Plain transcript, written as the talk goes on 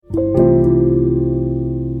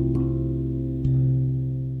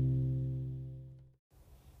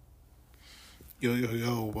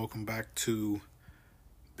welcome back to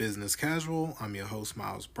Business Casual. I'm your host,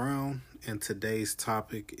 Miles Brown, and today's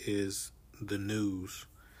topic is the news.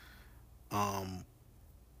 And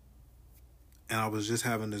I was just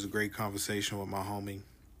having this great conversation with my homie,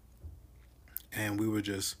 and we were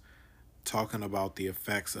just talking about the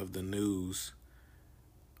effects of the news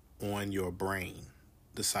on your brain,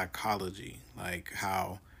 the psychology, like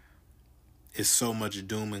how it's so much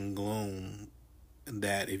doom and gloom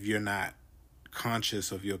that if you're not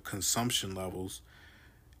conscious of your consumption levels,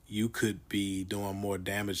 you could be doing more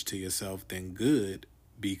damage to yourself than good,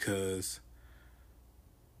 because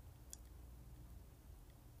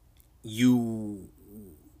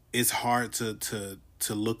it's hard to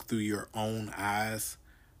look through your own eyes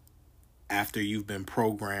after you've been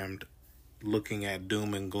programmed looking at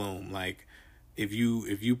doom and gloom. Like if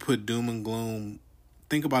you put doom and gloom,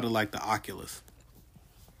 think about it like the Oculus.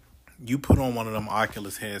 You put on one of them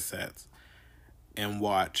Oculus headsets and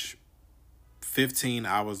watch 15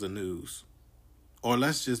 hours of news. Or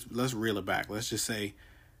let's reel it back. Let's just say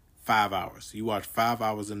 5 hours. You watch 5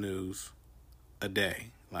 hours of news a day.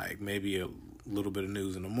 Like maybe a little bit of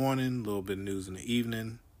news in the morning, a little bit of news in the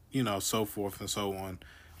evening, so forth and so on.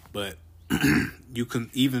 But you can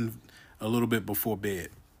even a little bit before bed.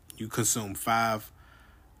 You consume 5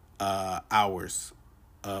 hours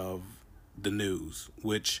of the news,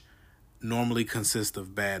 which normally consists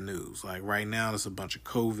of bad news. Like right now, it's a bunch of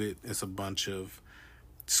COVID. It's a bunch of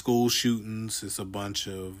school shootings. It's a bunch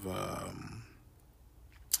of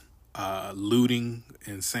looting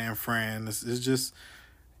in San Fran. It's just,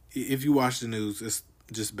 if you watch the news, it's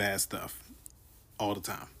just bad stuff all the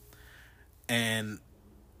time. And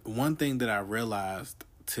one thing that I realized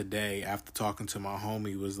today after talking to my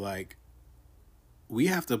homie was like, we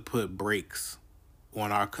have to put brakes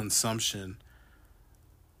on our consumption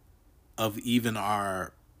of even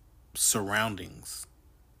our surroundings.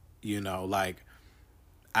 Like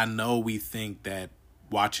I know we think that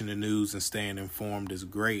watching the news and staying informed is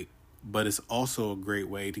great, but it's also a great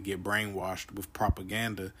way to get brainwashed with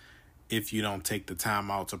propaganda if you don't take the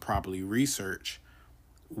time out to properly research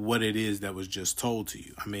what it is that was just told to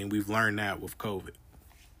you. I mean, we've learned that with COVID.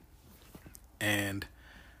 And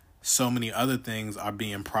so many other things are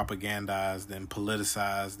being propagandized and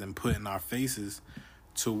politicized and put in our faces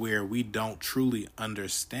to where we don't truly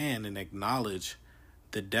understand and acknowledge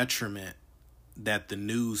the detriment that the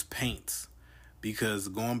news paints. Because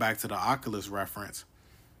going back to the Oculus reference,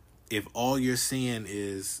 if all you're seeing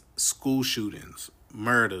is school shootings,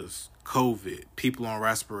 murders, COVID, people on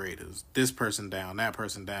respirators, this person down, that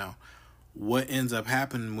person down, what ends up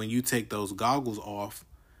happening when you take those goggles off,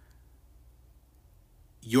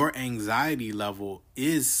 your anxiety level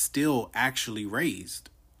is still actually raised.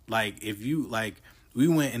 Like if you we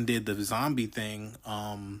went and did the zombie thing,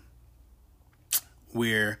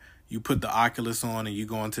 where you put the Oculus on and you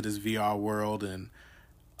go into this VR world and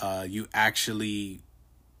you actually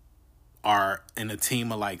are in a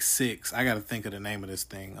team of like 6. I got to think of the name of this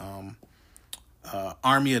thing.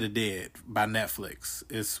 Army of the Dead by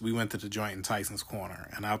Netflix. We went to the joint in Tyson's Corner,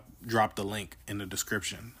 and I'll drop the link in the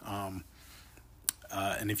description.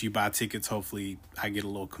 And if you buy tickets, hopefully I get a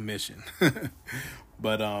little commission.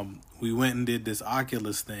 But we went and did this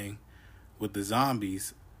Oculus thing with the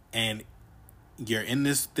zombies, and you're in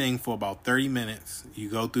this thing for about 30 minutes. You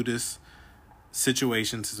go through this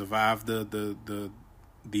situation to survive the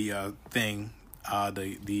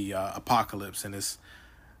apocalypse, and it's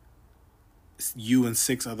you and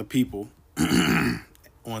 6 other people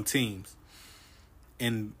on teams.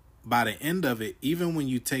 And by the end of it, even when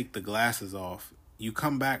you take the glasses off, you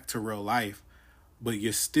come back to real life, but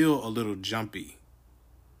you're still a little jumpy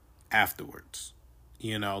afterwards.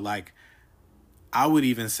 Like I would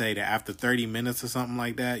even say that after 30 minutes or something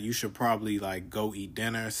like that, you should probably like go eat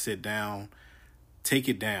dinner, sit down, take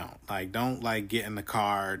it down. Like don't like get in the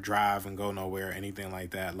car, drive and go nowhere, anything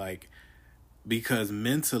like that. Like, because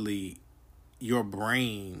mentally your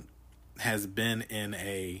brain has been in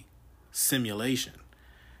a simulation.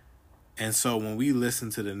 And so when we listen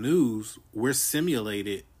to the news, we're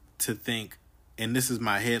simulated to think, and this is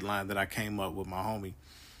my headline that I came up with my homie.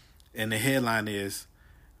 And the headline is,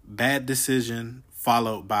 bad decision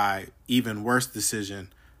followed by even worse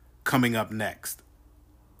decision coming up next.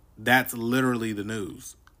 That's literally the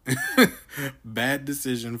news. Bad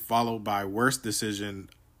decision followed by worse decision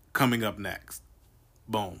coming up next.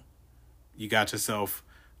 Boom. You got yourself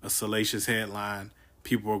a salacious headline.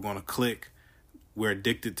 People are going to click. We're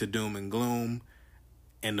addicted to doom and gloom.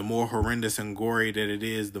 And the more horrendous and gory that it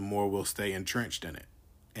is, the more we'll stay entrenched in it.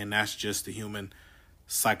 And that's just the human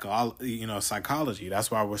psychology.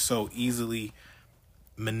 That's why we're so easily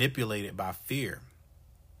manipulated by fear.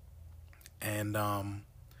 And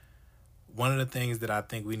one of the things that I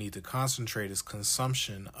think we need to concentrate is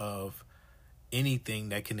consumption of anything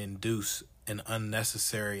that can induce an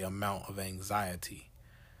unnecessary amount of anxiety.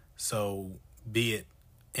 So be it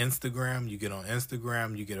Instagram, you get on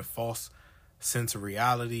Instagram, you get a false sense of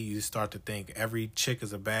reality. You start to think every chick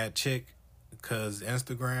is a bad chick because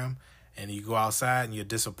Instagram, and you go outside and you're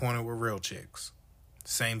disappointed with real chicks.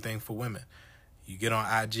 Same thing for women. You get on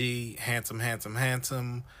IG, handsome,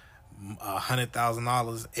 $100,000,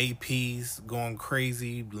 APs, going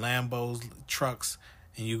crazy, Lambos, trucks,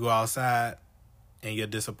 and you go outside and you're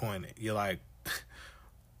disappointed. You're like,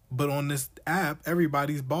 but on this app,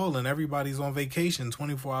 everybody's balling. Everybody's on vacation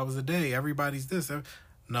 24 hours a day. Everybody's this.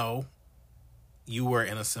 No, you were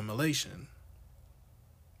in a simulation.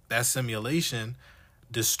 That simulation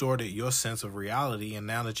distorted your sense of reality, and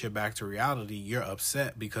now that you're back to reality, you're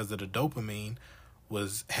upset because of the dopamine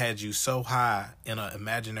had you so high in an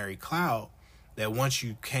imaginary cloud that once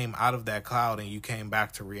you came out of that cloud and you came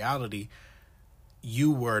back to reality, you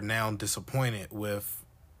were now disappointed with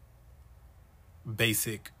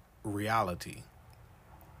basic reality.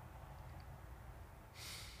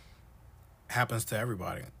 Happens to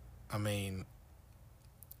everybody. I mean,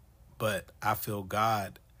 but I feel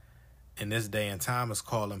God in this day and time is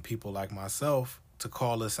calling people like myself to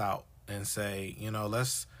call us out and say,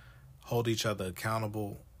 let's hold each other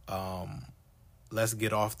accountable. Let's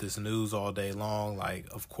get off this news all day long. Like,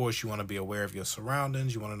 of course, you want to be aware of your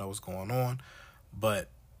surroundings. You want to know what's going on. But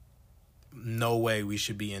no way we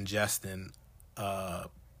should be ingesting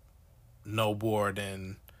no more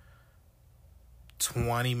than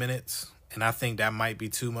 20 minutes. And I think that might be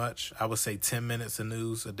too much. I would say 10 minutes of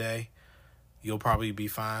news a day. You'll probably be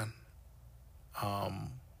fine.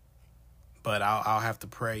 But I'll have to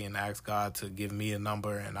pray and ask God to give me a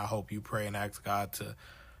number, and I hope you pray and ask God to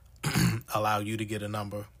allow you to get a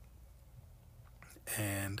number.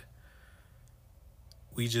 And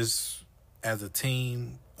we just, as a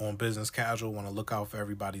team on Business Casual, want to look out for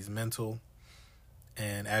everybody's mental.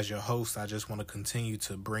 And as your host, I just want to continue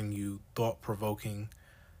to bring you thought-provoking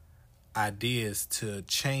ideas to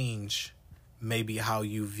change maybe how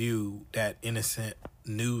you view that innocent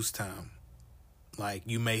news time. Like,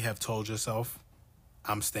 you may have told yourself,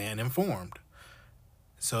 I'm staying informed.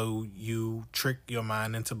 So you trick your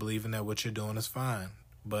mind into believing that what you're doing is fine.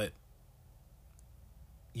 But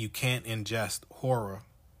you can't ingest horror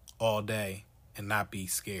all day and not be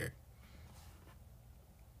scared.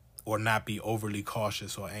 Or not be overly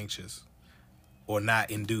cautious or anxious. Or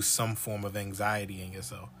not induce some form of anxiety in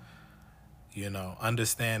yourself.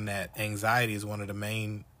 Understand that anxiety is one of the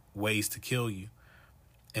main ways to kill you.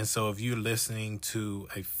 And so if you're listening to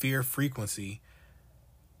a fear frequency,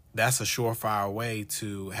 that's a surefire way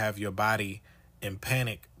to have your body in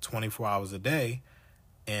panic 24 hours a day.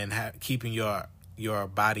 And keeping your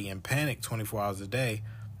body in panic 24 hours a day,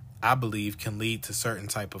 I believe, can lead to certain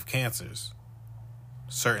type of cancers,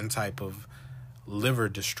 certain type of liver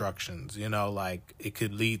destructions. Like, it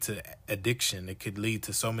could lead to addiction. It could lead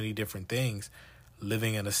to so many different things,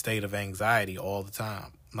 living in a state of anxiety all the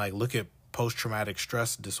time. Like, look at post-traumatic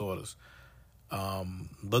stress disorders.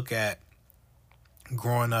 Look at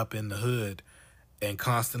growing up in the hood and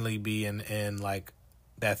constantly being in like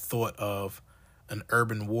that thought of an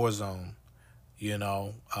urban war zone,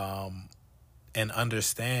 and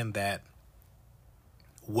understand that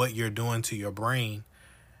what you're doing to your brain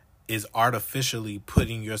is artificially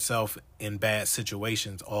putting yourself in bad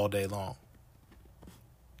situations all day long.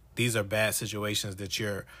 These are bad situations that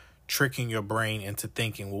you're tricking your brain into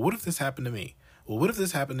thinking, well, what if this happened to me? Well, what if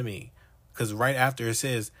this happened to me? Because right after it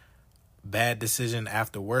says bad decision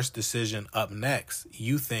after worst decision up next,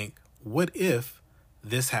 you think, what if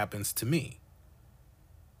this happens to me?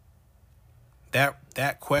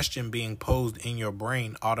 That question being posed in your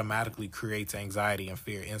brain automatically creates anxiety and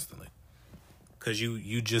fear instantly. Because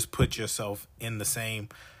you just put yourself in the same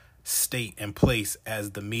state and place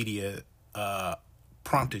as the media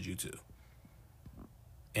prompted you to.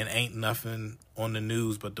 And ain't nothing on the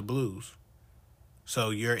news but the blues.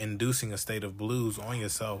 So you're inducing a state of blues on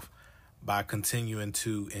yourself by continuing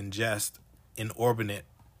to ingest inordinate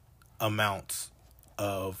amounts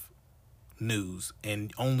of news.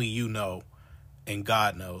 And only you know, and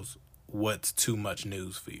God knows, what's too much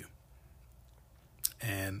news for you.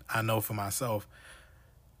 And I know for myself,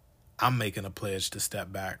 I'm making a pledge to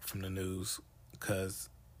step back from the news because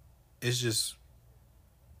it's just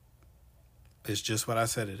what I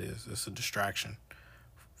said it is. It's a distraction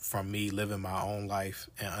from me living my own life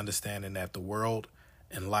and understanding that the world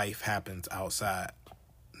and life happens outside,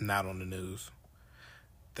 not on the news.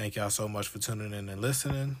 Thank y'all so much for tuning in and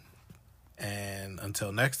listening. And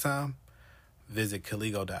until next time, visit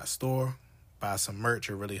Kaligo.store, buy some merch.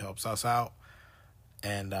 It really helps us out.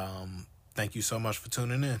 And thank you so much for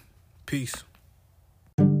tuning in. Peace.